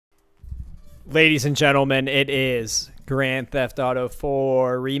Ladies and gentlemen, it is Grand Theft Auto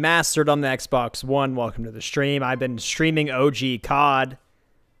 4 remastered on the Xbox One. Welcome to the stream. I've been streaming OG COD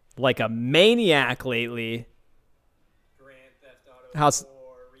like a maniac lately. Grand Theft Auto How's 4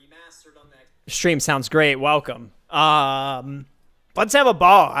 remastered on the stream sounds great. Welcome. Let's have a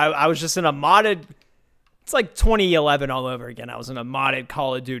ball. I was just in a modded. It's like 2011 all over again. I was in a modded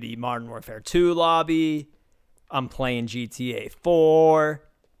Call of Duty Modern Warfare 2 lobby. I'm playing GTA 4.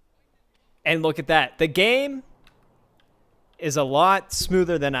 And look at that. The game is a lot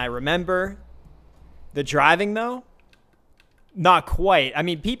smoother than I remember. The driving, though, not quite. I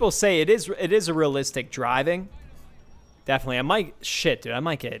mean, people say it is a realistic driving. Definitely. I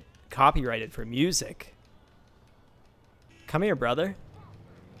might get copyrighted for music. Come here, brother.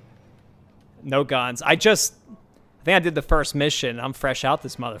 No guns. I think I did the first mission. I'm fresh out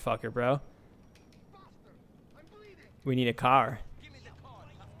this motherfucker, bro. We need a car.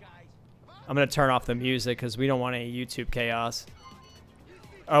 I'm going to turn off the music because we don't want any YouTube chaos.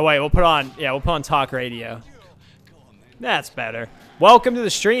 Oh, wait. We'll put on talk radio. That's better. Welcome to the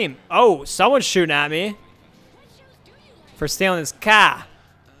stream. Oh, someone's shooting at me for stealing his car.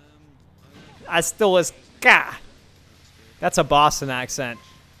 I stole his car. That's a Boston accent.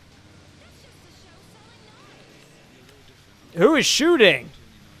 Who is shooting?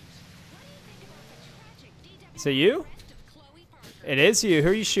 Is it you? It is you. Who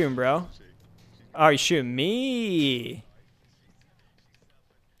are you shooting, bro? Oh, you shooting me.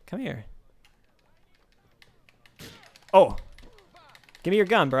 Come here. Oh. Give me your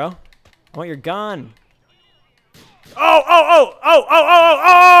gun, bro. I want your gun. Oh,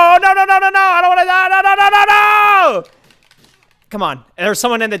 no, no, no, no, no. I don't want to die. No, no, no, no, no. Come on. There's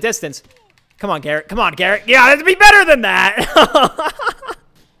someone in the distance. Come on, Garrett. Come on, Garrett. Yeah, it'd be better than that.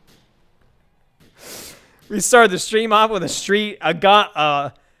 We started the stream off with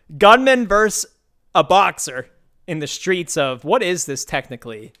a gunman versus a boxer in the streets of, what is this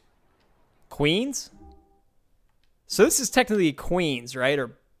technically? Queens? So this is technically Queens, right?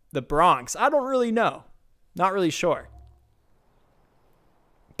 Or the Bronx. I don't really know. Not really sure.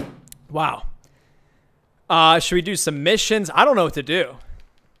 Wow. Should we do some missions? I don't know what to do.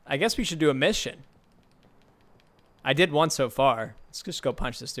 I guess we should do a mission. I did one so far. Let's just go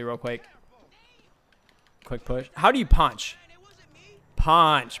punch this dude real quick. Quick push. How do you punch?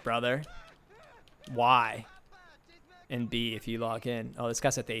 Punch, brother. Y. And B if you log in. Oh, this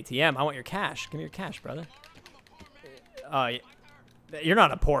guy's at the ATM. I want your cash. Give me your cash, brother. Oh, you're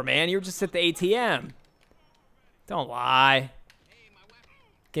not a poor man. You're just at the ATM. Don't lie.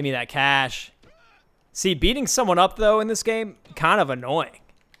 Give me that cash. See, beating someone up, though, in this game, kind of annoying.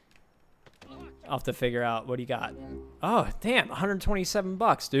 I'll have to figure out what he got. Oh, damn. 127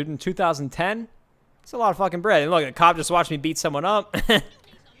 bucks, dude. In 2010? It's a lot of fucking bread. And look, a cop just watched me beat someone up.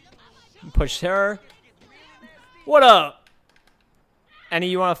 Push her. What up? Any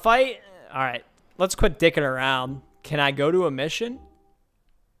you want to fight? All right. Let's quit dicking around. Can I go to a mission?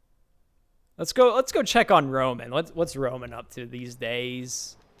 Let's go check on Roman. What's Roman up to these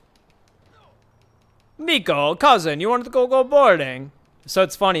days? Nico, cousin, you wanted to go boarding? So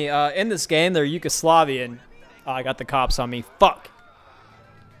it's funny. In this game, they're Yugoslavian. Oh, I got the cops on me. Fuck.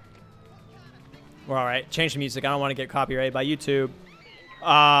 We're all right. Change the music. I don't want to get copyrighted by YouTube.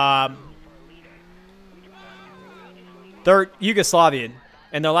 They're Yugoslavian,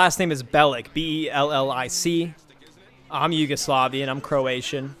 and their last name is Bellic. B-E-L-L-I-C. I'm Yugoslavian. I'm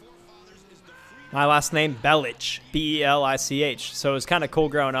Croatian. My last name, Belic. B-E-L-I-C-H. So it was kind of cool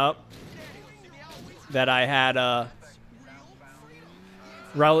growing up that I had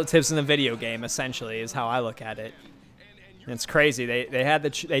relatives in the video game, essentially, is how I look at it. And it's crazy.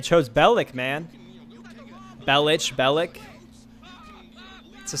 They chose Bellic, man. Bellic.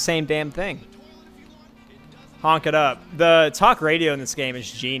 It's the same damn thing. Honk it up. The talk radio in this game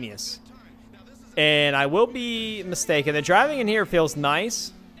is genius. And I will be mistaken. The driving in here feels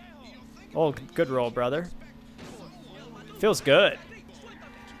nice. Oh, good roll, brother. Feels good.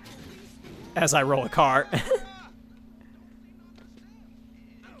 As I roll a car.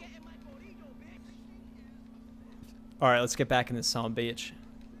 Alright, let's get back in this Palm Beach.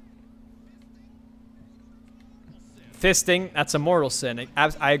 Fisting, that's a mortal sin.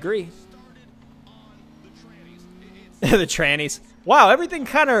 I agree. The trannies. Wow, everything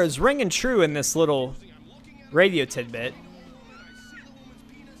kind of is ringing true in this little radio tidbit.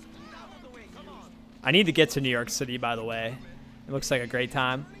 I need to get to New York City, by the way. It looks like a great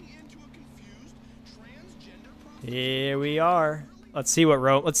time. Here we are. Let's see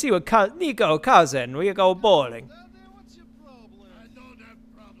what Nico, cousin, we go bowling.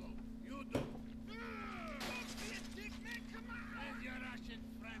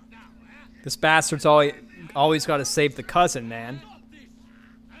 This bastard's always got to save the cousin, man.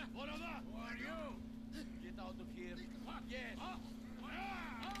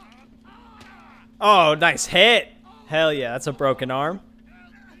 Oh, nice hit. Hell yeah, that's a broken arm.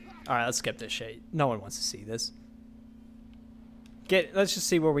 All right, let's skip this shit. No one wants to see this. Let's just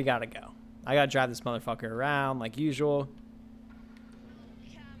see where we gotta go. I gotta drive this motherfucker around like usual.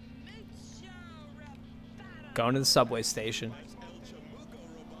 Going to the subway station.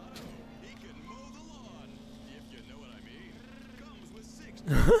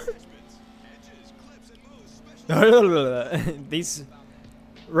 These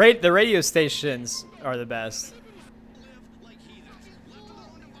the radio stations are the best.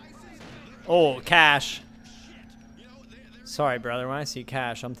 Oh, cash. Sorry, brother. When I see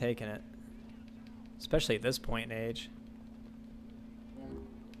cash, I'm taking it. Especially at this point in age.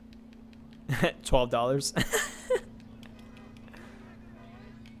 $12.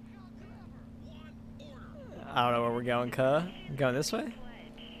 I don't know where we're going, cuh. Going this way?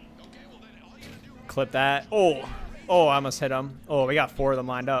 Clip that. Oh, I almost hit him. Oh, we got 4 of them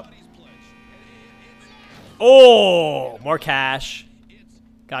lined up. Oh, more cash.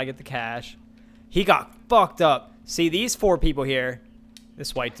 Gotta get the cash. He got fucked up. See, these 4 people here.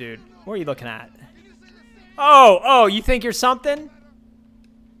 This white dude. What are you looking at? Oh, you think you're something?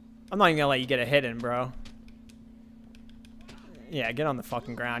 I'm not even gonna let you get a hit in, bro. Yeah, get on the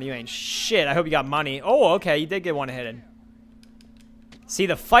fucking ground. You ain't shit. I hope you got money. Oh, okay, you did get one hit in. See,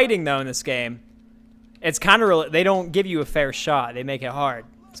 the fighting, though, in this game, it's kind of... They don't give you a fair shot. They make it hard.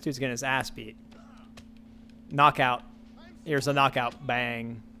 This dude's getting his ass beat. Knockout. Here's a knockout.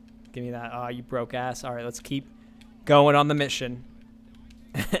 Bang. Give me that. Oh, you broke ass. All right, let's keep going on the mission.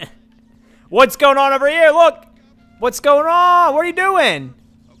 What's going on over here? Look. What's going on? What are you doing?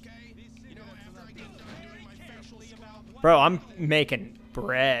 Bro, I'm making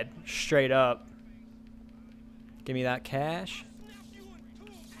bread. Straight up. Give me that cash.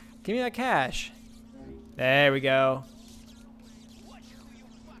 Give me that cash. There we go.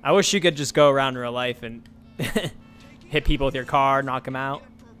 I wish you could just go around in real life and hit people with your car, knock them out,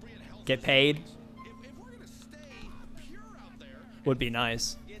 get paid. Would be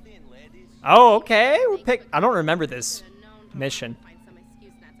nice. Oh, okay. I don't remember this mission.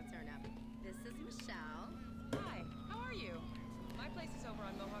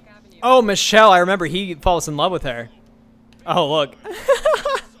 Oh, Michelle. I remember he falls in love with her. Oh, look.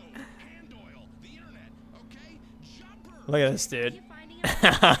 Look at this dude.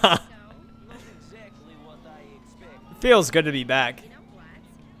 Feels good to be back.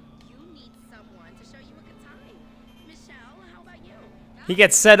 He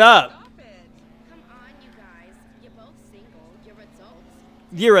gets set up.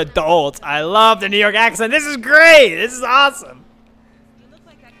 You're adults. I love the New York accent. This is great. This is awesome.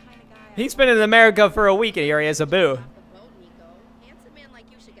 He's been in America for a week and here he is a boo.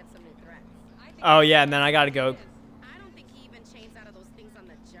 Oh yeah, and then I gotta go.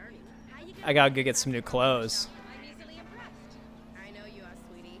 I gotta go get some new clothes.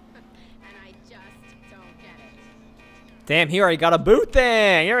 Damn, he already got a boot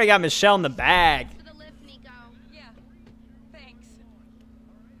thing. He already got Michelle in the bag.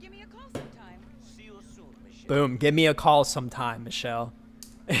 Boom, give me a call sometime, Michelle.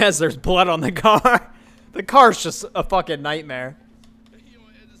 As there's blood on the car. The car's just a fucking nightmare.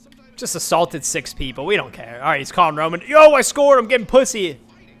 Just assaulted 6 people. We don't care. All right, he's calling Roman. Yo, I scored. I'm getting pussy.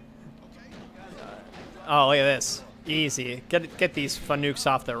 Oh, look at this. Easy. Get these fanukes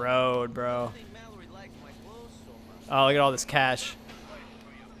off the road, bro. Oh, look at all this cash.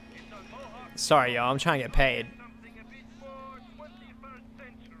 Sorry, y'all. I'm trying to get paid.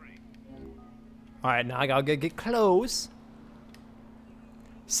 Alright, now I gotta get close.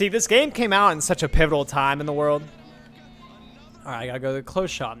 See, this game came out in such a pivotal time in the world. Alright, I gotta go to the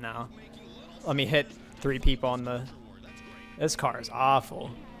clothes shop now. Let me hit 3 people on the... This car is awful.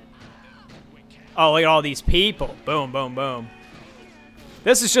 Oh, look at all these people. Boom, boom, boom.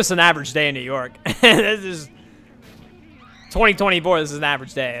 This is just an average day in New York. This is... 2024, this is an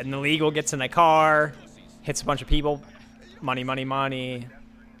average day. An illegal gets in a car, hits a bunch of people. Money, money, money.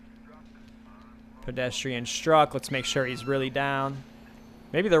 Pedestrian struck. Let's make sure he's really down.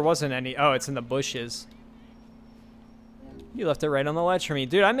 Maybe there wasn't any. Oh, it's in the bushes. You left it right on the ledge for me.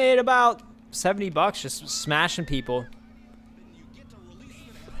 Dude, I made about 70 bucks just smashing people.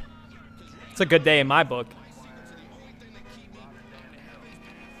 It's a good day in my book.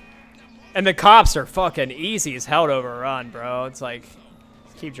 And the cops are fucking easy as hell to overrun, bro. It's like,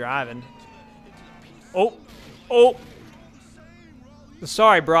 keep driving. Oh. Oh.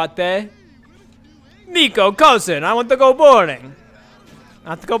 Sorry, brate. Nico, cousin, I want to go boarding. I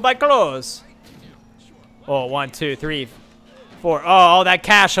have to go buy clothes. Oh, 1, 2, 3, 4. Oh, all that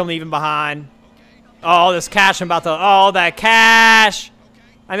cash I'm leaving behind. Oh, all this cash I'm about to. Oh, that cash.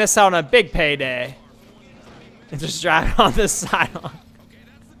 I missed out on a big payday. And just driving on this sidewalk.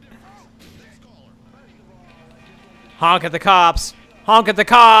 Honk at the cops. Honk at the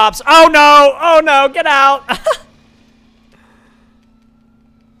cops. Oh no. Oh no. Get out.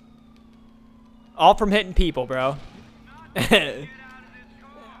 All from hitting people, bro.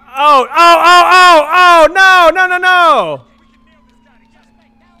 Oh, no, no, no, no.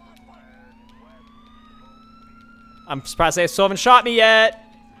 I'm surprised they still haven't shot me yet.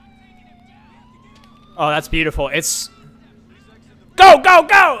 Oh, that's beautiful. It's... Go, go,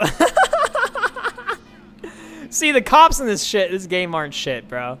 go! See, the cops in this game aren't shit,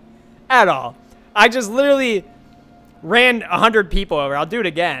 bro. At all. I just literally ran 100 people over. I'll do it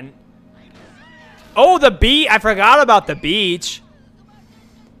again. Oh, the beach. I forgot about the beach.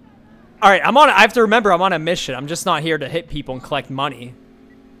 All right, I have to remember I'm on a mission. I'm just not here to hit people and collect money.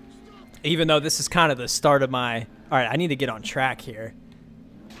 Even though this is kind of the start of my... All right, I need to get on track here.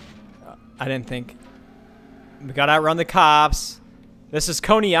 I didn't think... We got to outrun the cops. This is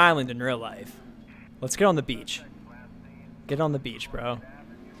Coney Island in real life. Let's get on the beach. Get on the beach, bro.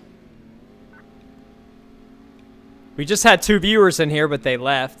 We just had 2 viewers in here, but they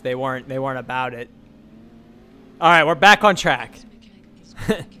left. They weren't about it. All right, we're back on track.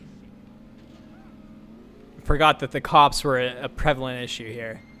 Forgot that the cops were a prevalent issue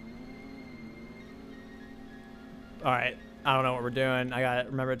here. All right, I don't know what we're doing. I gotta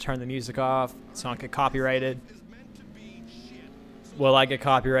remember to turn the music off so I don't get copyrighted. Will I get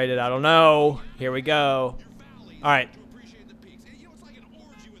copyrighted? I don't know. Here we go. All right.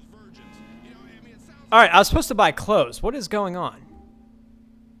 All right, I was supposed to buy clothes. What is going on?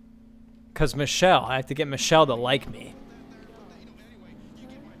 Because Michelle, I have to get Michelle to like me.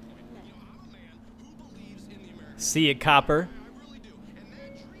 See ya, copper.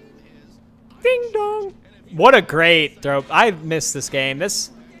 Ding dong. What a great throw. I missed this game.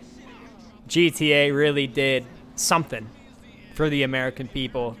 This GTA really did something for the American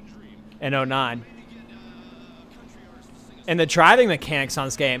people in 09. And the driving mechanics on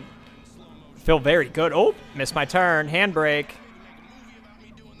this game feel very good. Oh, missed my turn. Handbrake.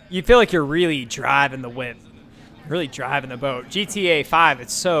 You feel like you're really driving the whip. Really driving the boat. GTA 5,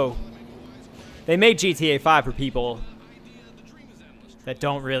 it's so... They made GTA 5 for people that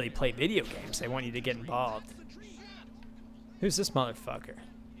don't really play video games. They want you to get involved. Who's this motherfucker?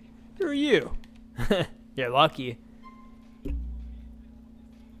 Who are you? You're lucky.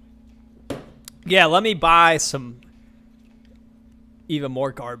 Yeah, let me buy some even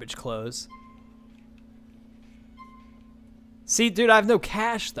more garbage clothes. See, dude, I have no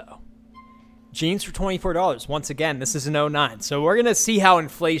cash, though. Jeans for $24. Once again, this is an 09. So we're going to see how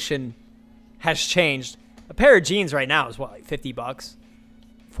inflation has changed. A pair of jeans right now is, what, like 50 bucks?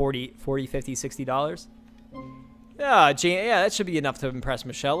 40, 50, $60? Yeah, yeah, that should be enough to impress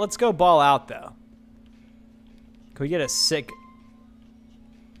Michelle. Let's go ball out, though. Can we get a sick...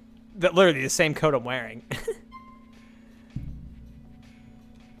 Literally the same coat I'm wearing.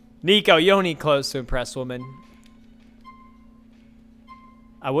 Nico, you don't need clothes to impress women.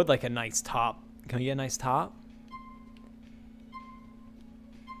 I would like a nice top. Can we get a nice top?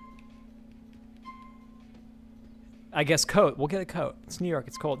 I guess coat. We'll get a coat. It's New York.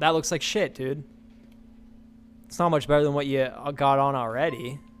 It's cold. That looks like shit, dude. It's not much better than what you got on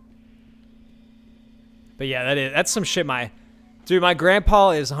already. But yeah, that's some shit. Dude, my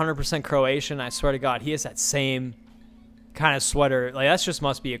grandpa is 100% Croatian. I swear to God, he has that same kind of sweater. Like, that just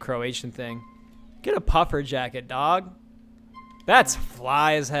must be a Croatian thing. Get a puffer jacket, dog. That's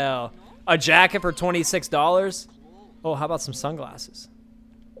fly as hell. A jacket for $26? Oh, how about some sunglasses?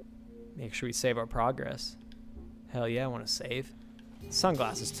 Make sure we save our progress. Hell yeah, I want to save.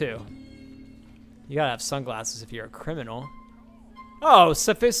 Sunglasses, too. You gotta have sunglasses if you're a criminal. Oh,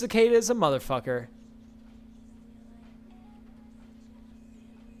 sophisticated as a motherfucker.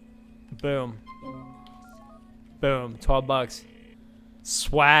 Boom. Boom. 12 bucks.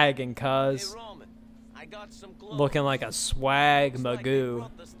 Swagging, cuz. Looking like a swag magoo.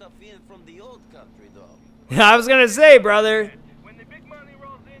 I was gonna say, brother.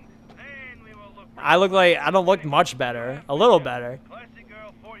 I don't look much better. A little better.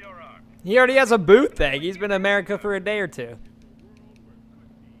 He already has a boot thing. He's been in America for a day or two.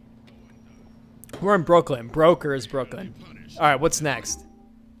 We're in Brooklyn. Broker is Brooklyn. All right, what's next?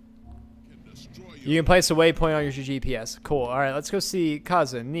 You can place a waypoint on your GPS. Cool. All right, let's go see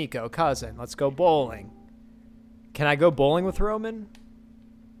cousin, Nico. Cousin, let's go bowling. Can I go bowling with Roman?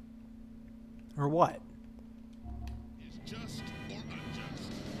 Or what?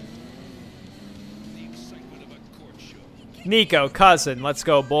 Nico, cousin, let's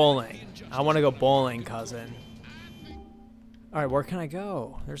go bowling. I want to go bowling, cousin. All right, where can I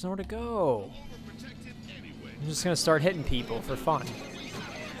go? There's nowhere to go. I'm just gonna start hitting people for fun.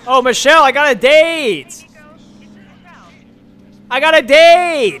 Oh, Michelle, I got a date. I got a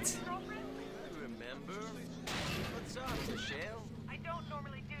date.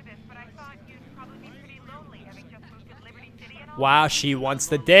 Wow, she wants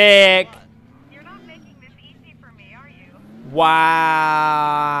the dick. You're not making this easy for me, are you?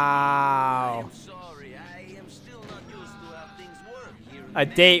 Wow. I'm sorry, I am still not used to how things work here. A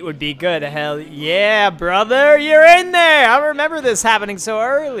date would be good. Hell yeah, brother. You're in there. I remember this happening so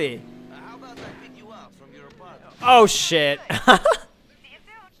early. How about I pick you up from your apartment? Oh, shit. See you soon.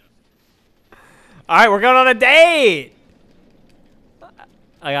 All right, we're going on a date.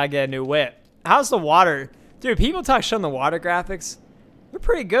 I gotta get a new whip. How's the water? Dude, people talk shit on the water graphics. They're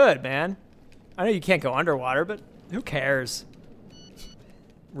pretty good, man. I know you can't go underwater, but who cares?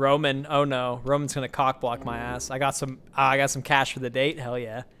 Roman, oh no. Roman's gonna cock block my ass. I got some cash for the date. Hell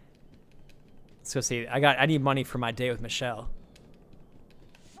yeah. Let's go see. I need money for my date with Michelle.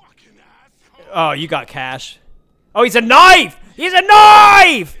 Oh, you got cash. Oh, he's a knife! He's a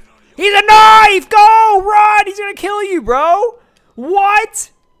knife! He's a knife! Go! Run! He's gonna kill you, bro!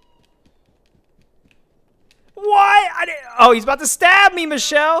 What? What? Oh, he's about to stab me,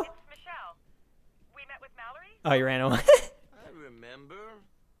 Michelle. Michelle, we met with Mallory? Oh, you ran away. I remember.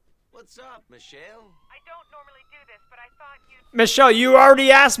 What's up, Michelle? I don't normally do this, but I thought you'd... Michelle, you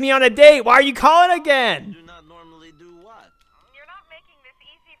already asked me on a date. Why are you calling again? Do not normally do what? You're not making this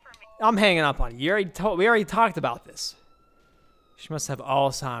easy for me. I'm hanging up on you. We already talked about this. She must have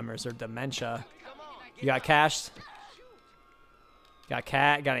Alzheimer's or dementia. You got cash? Got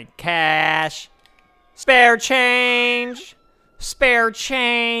any cash? Spare change. Spare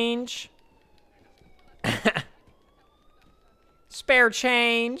change. Spare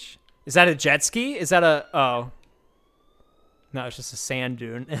change. Is that a jet ski? Is that a... Oh. No, it's just a sand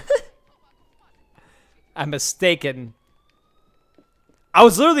dune. I'm mistaken. I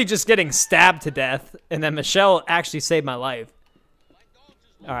was literally just getting stabbed to death, and then Michelle actually saved my life.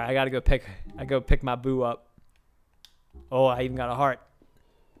 All right, I gotta go pick my boo up. Oh, I even got a heart.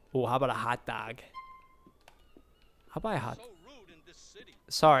 Oh, how about a hot dog? How about a hot...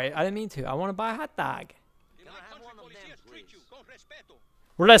 Sorry, I didn't mean to. I want to buy a hot dog. Can I have one of them, please?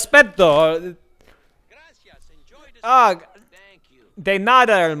 Respeto. Ah, Thank you. de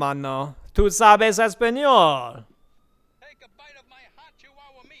nada, hermano. Tú sabes español.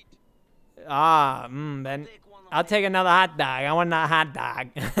 Ah, then I'll take another hot dog. I want another hot dog.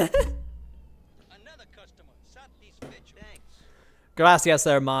 Thanks. Gracias,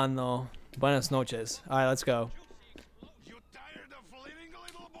 hermano. Buenas noches. All right, let's go.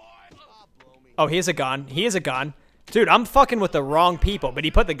 Oh, he has a gun. He has a gun. Dude, I'm fucking with the wrong people, but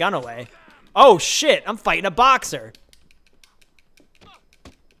he put the gun away. Oh, shit. I'm fighting a boxer.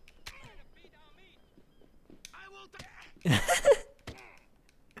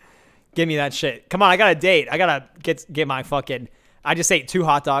 Give me that shit. Come on, I got a date. I gotta get my fucking... I just ate 2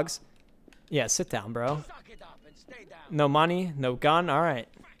 hot dogs. Yeah, sit down, bro. Suck it up and stay down. No money, no gun. All right.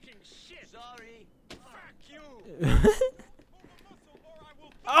 Sorry. Fuck you.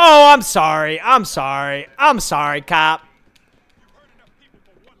 Oh, I'm sorry. I'm sorry. I'm sorry, cop.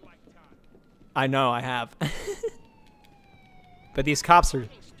 I know, I have. But these cops are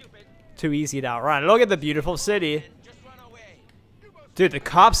too easy to outrun. Look at the beautiful city. Just run away. Dude, the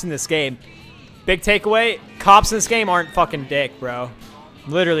cops in this game. Big takeaway, cops in this game aren't fucking dick, bro.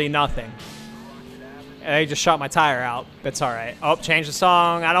 Literally nothing. And they just shot my tire out. That's alright. Oh, change the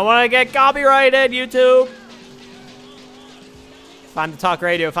song. I don't want to get copyrighted, YouTube. Find the talk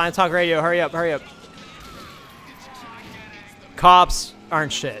radio. Find the talk radio. Hurry up, hurry up. Cops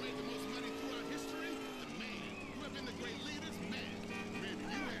aren't shit.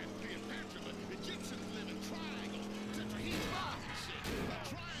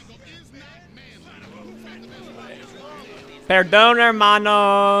 Perdón,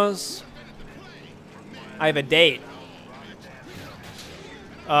 hermanos. I have a date.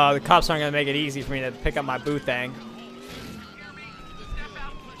 The cops aren't gonna make it easy for me to pick up my boo thing.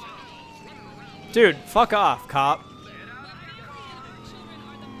 Dude, fuck off, cop.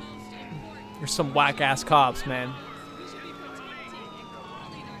 There's some whack-ass cops, man.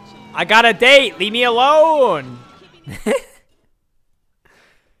 I got a date. Leave me alone.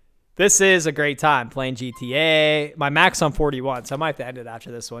 This is a great time playing GTA. My max on 41, so I might have to end it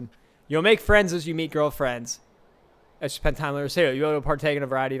after this one. You'll make friends as you meet girlfriends. As you spend time with her, you'll partake in a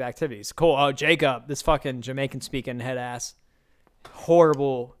variety of activities. Cool. Oh, Jacob, this fucking Jamaican-speaking head ass.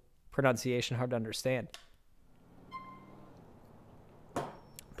 Horrible pronunciation, hard to understand.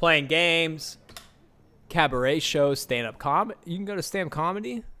 Playing games. Cabaret shows. Stand-up comedy. You can go to stand-up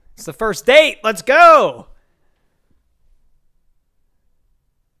comedy. It's the first date. Let's go.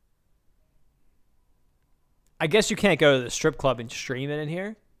 I guess you can't go to the strip club and stream it in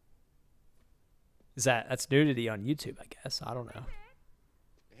here. That's nudity on YouTube, I guess. I don't know.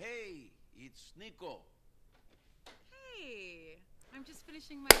 Hey, it's Nico. Hey, I'm just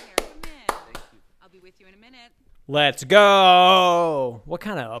finishing my hair. Come in. Thank you. I'll be with you in a minute. Let's go. What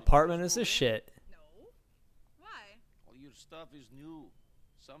kind of apartment is this shit? No. Why? All your stuff is new.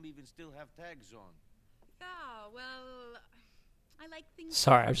 Some even still have tags on. Yeah, well, I like things.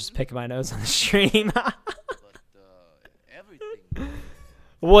 Sorry, I was just picking my nose on the stream. But everything.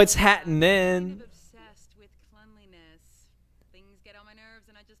 What's I'm kind happening? of obsessed with cleanliness. Things get on my nerves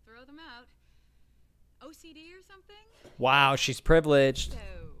and I just throw them out. OCD or something? Wow, she's privileged. So,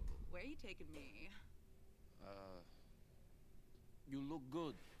 where are you taking me? You look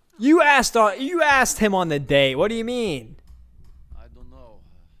good. You asked him on the date. What do you mean? I don't know.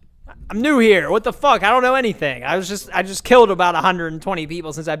 I'm new here. What the fuck? I don't know anything. I just killed about 120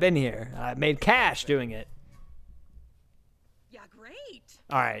 people since I've been here. I made cash doing it. Yeah, great.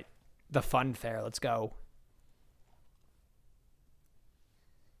 All right, the fun fair. Let's go.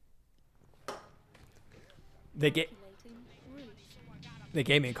 They gave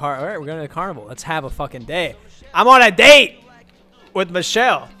me a car. All right, we're going to the carnival. Let's have a fucking day. I'm on a date with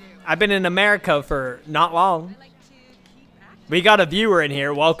Michelle. I've been in America for not long. I like to keep active We got a viewer in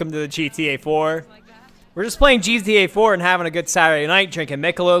here. Welcome to the GTA 4. like that. We're just playing GTA 4 and having a good Saturday night, drinking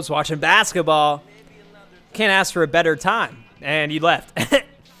Michelob's, watching basketball. Can't ask for a better time. And you left.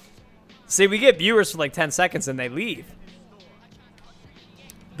 See, we get viewers for like 10 seconds and they leave.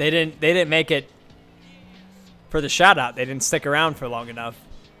 They didn't make it for the shout out. They didn't stick around for long enough.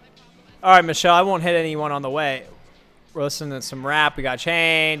 All right, Michelle, I won't hit anyone on the way. We're listening to some rap. We got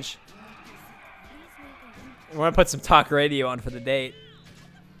change. We're going to put some talk radio on for the date.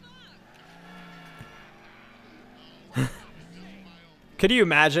 Could you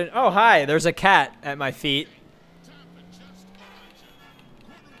imagine? Oh, hi. There's a cat at my feet.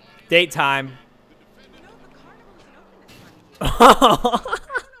 Date time. You know, the carnival isn't open this time of year. I don't know if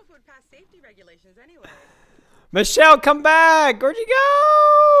it would pass safety regulations anyway. Michelle, come back. Where'd you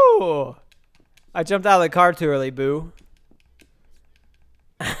go? I jumped out of the car too early, boo.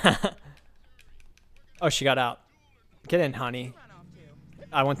 Oh, she got out. Get in, honey. Run off to.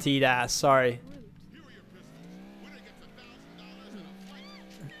 I want to eat ass. Sorry.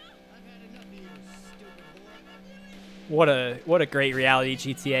 What a great reality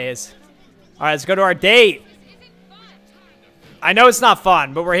GTA is. All right, let's go to our date. I know it's not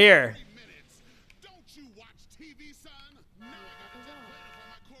fun, but we're here. Don't you watch TV, son? Now I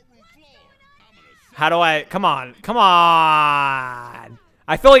got the plaintiff on my courtroom floor. I'm gonna How do I? Come on. Come on.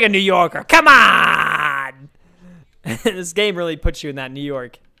 I feel like a New Yorker. Come on. This game really puts you in that New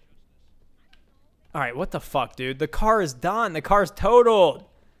York. All right, what the fuck, dude? The car is done. The car's totaled.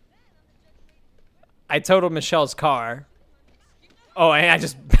 I totaled Michelle's car. Oh, and I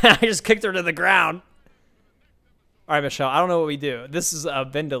just kicked her to the ground. All right, Michelle. I don't know what we do. This is a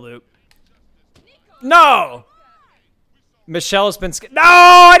Vindaloop. No. Michelle's been scared. No,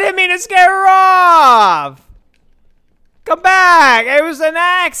 I didn't mean to scare her off. Come back. It was an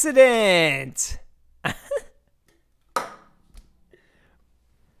accident. I'm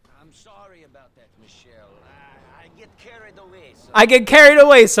sorry about that, Michelle. I get carried away. So I get carried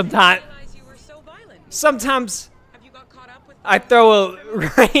away sometimes. Realize you were so violent. Sometimes Have you got caught up with? I throw a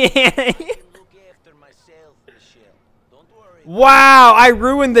right at you. look after myself, Michelle. Don't worry. Wow, I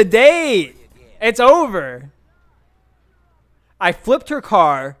ruined the date. It's over. I flipped her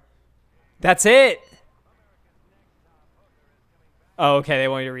car. That's it. Oh, okay. They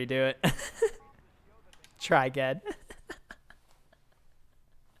want you to redo it. Try again.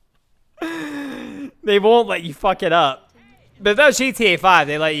 They won't let you fuck it up. But if that was GTA 5,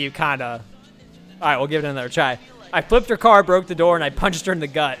 they let you kind of... All right, we'll give it another try. I flipped her car, broke the door, and I punched her in the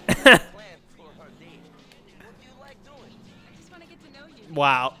gut. Plan for her date. What do you like doing? I just want to get to know you.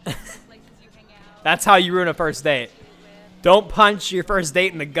 Wow. Places you hang out. That's how you ruin a first date. Don't punch your first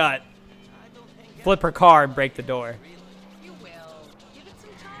date in the gut. Flip her car and break the door. You will. Give it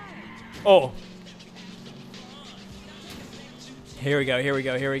some time. Oh. Here we go, here we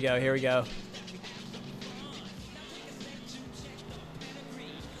go, here we go, here we go.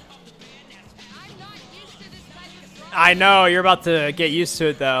 I'm not used to this type of drama. I know, you're about to get used to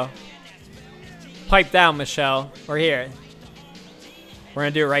it though. Pipe down, Michelle. We're here. We're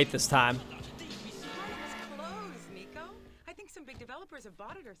gonna do it right this time. Closed, Nico. I think some big developers have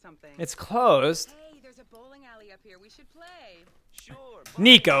bought it or or something. It's closed. Hey, there's a bowling alley up here. We should play. Sure.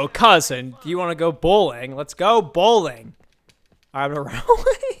 Nico, cousin, do you want to go bowling? Let's go bowling. All right, I'm gonna run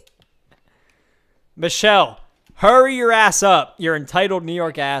away. Michelle, hurry your ass up. You're entitled New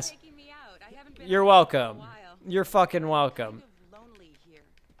York ass. Taking me out. I haven't been You're out in a welcome. while. You're fucking welcome. Kind of lonely here.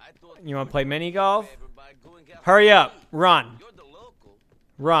 I thought You want to play mini golf? everybody going out Hurry for up. tea. Run. You're the local.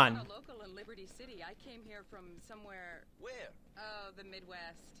 Run. I'm a local in Liberty City. I came here from somewhere, Where? the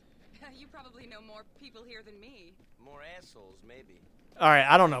Midwest. You probably know more people here than me. More assholes, maybe. All right,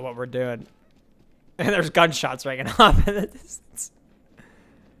 I don't know what we're doing. And there's gunshots ringing off in the distance.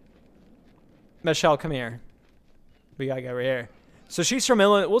 Michelle, come here. We gotta go over here. So she's from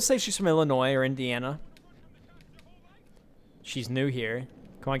Illinois. We'll say she's from Illinois or Indiana. She's new here.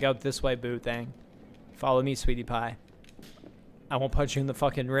 Come on, go this way, boo thing. Follow me, sweetie pie. I won't punch you in the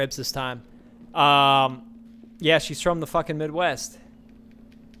fucking ribs this time. Yeah, she's from the fucking Midwest.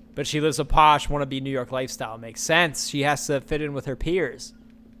 But she lives a posh, wannabe New York lifestyle. Makes sense. She has to fit in with her peers.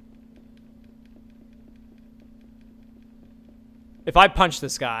 If I punch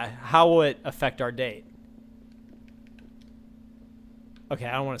this guy, how will it affect our date? Okay,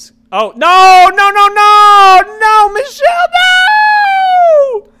 I don't want to... Oh, no! No, no, no! No, Michelle,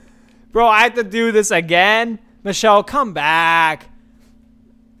 no! Bro, I have to do this again? Michelle, come back.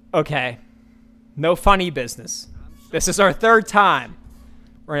 Okay. No funny business. This is our third time.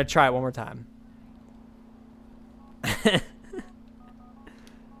 We're going to try it one more time.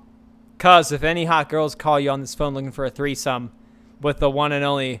 Cuz, if any hot girls call you on this phone looking for a threesome with the one and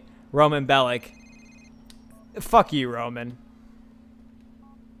only Roman Bellic, fuck you, Roman.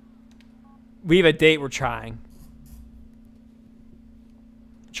 We have a date we're trying.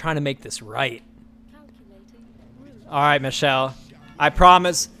 Trying to make this right. All right, Michelle. I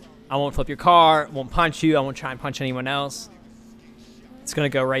promise I won't flip your car, won't punch you, I won't try and punch anyone else. It's gonna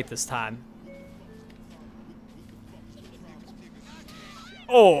go right this time.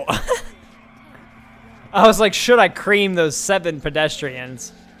 Oh. I was like, should I cream those 7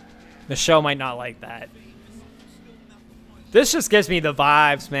 pedestrians? Michelle might not like that. This just gives me the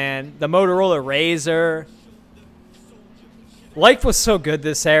vibes, man. The Motorola Razr. Life was so good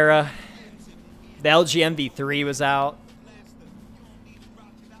this era. The LG MV3 was out.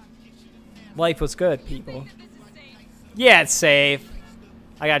 Life was good, people. Yeah, it's safe.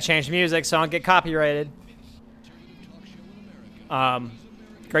 I gotta change the music so I don't get copyrighted.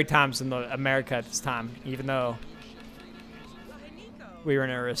 Great times in America at this time, even though we were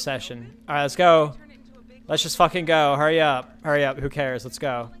in a recession. All right, let's go. Let's just fucking go. Hurry up. Hurry up. Who cares? Let's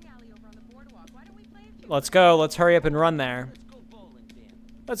go. Let's go. Let's hurry up and run there.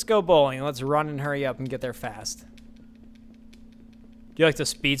 Let's go bowling. Let's run and hurry up and get there fast. Do you like to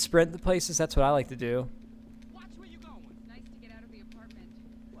speed sprint the places? That's what I like to do. Watch where you're going. Nice to get out of the apartment.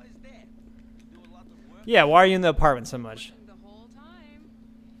 What is that? You do a lot of work? Yeah, why are you in the apartment so much? The whole time.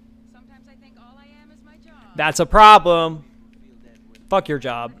 Sometimes I think all I am is my job. That's a problem. Fuck your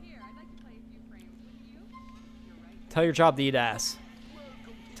job. Here, I'd like to play a few frames with you. You're right. Tell your job to eat ass.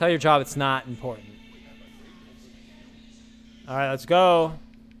 Tell your job it's not important. All right, let's go.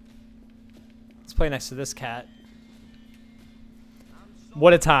 Let's play next to this cat.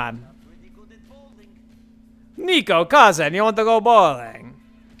 What a time. Pretty good at bowling. Nico, cousin, you want to go bowling?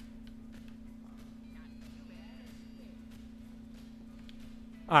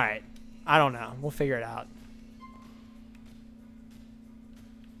 All right. I don't know. We'll figure it out.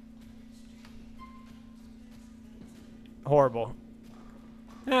 Horrible.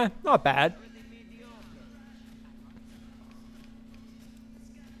 Not bad.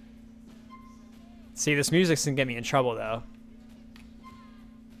 See, this music's gonna get me in trouble, though.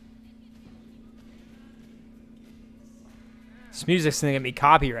 This music's gonna get me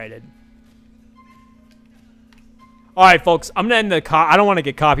copyrighted. All right, folks, I'm gonna end the. I don't want to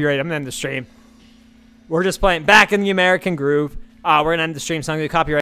get copyrighted. I'm gonna end the stream. We're just playing back in the American groove. We're gonna end the stream. So I'm gonna get copyrighted.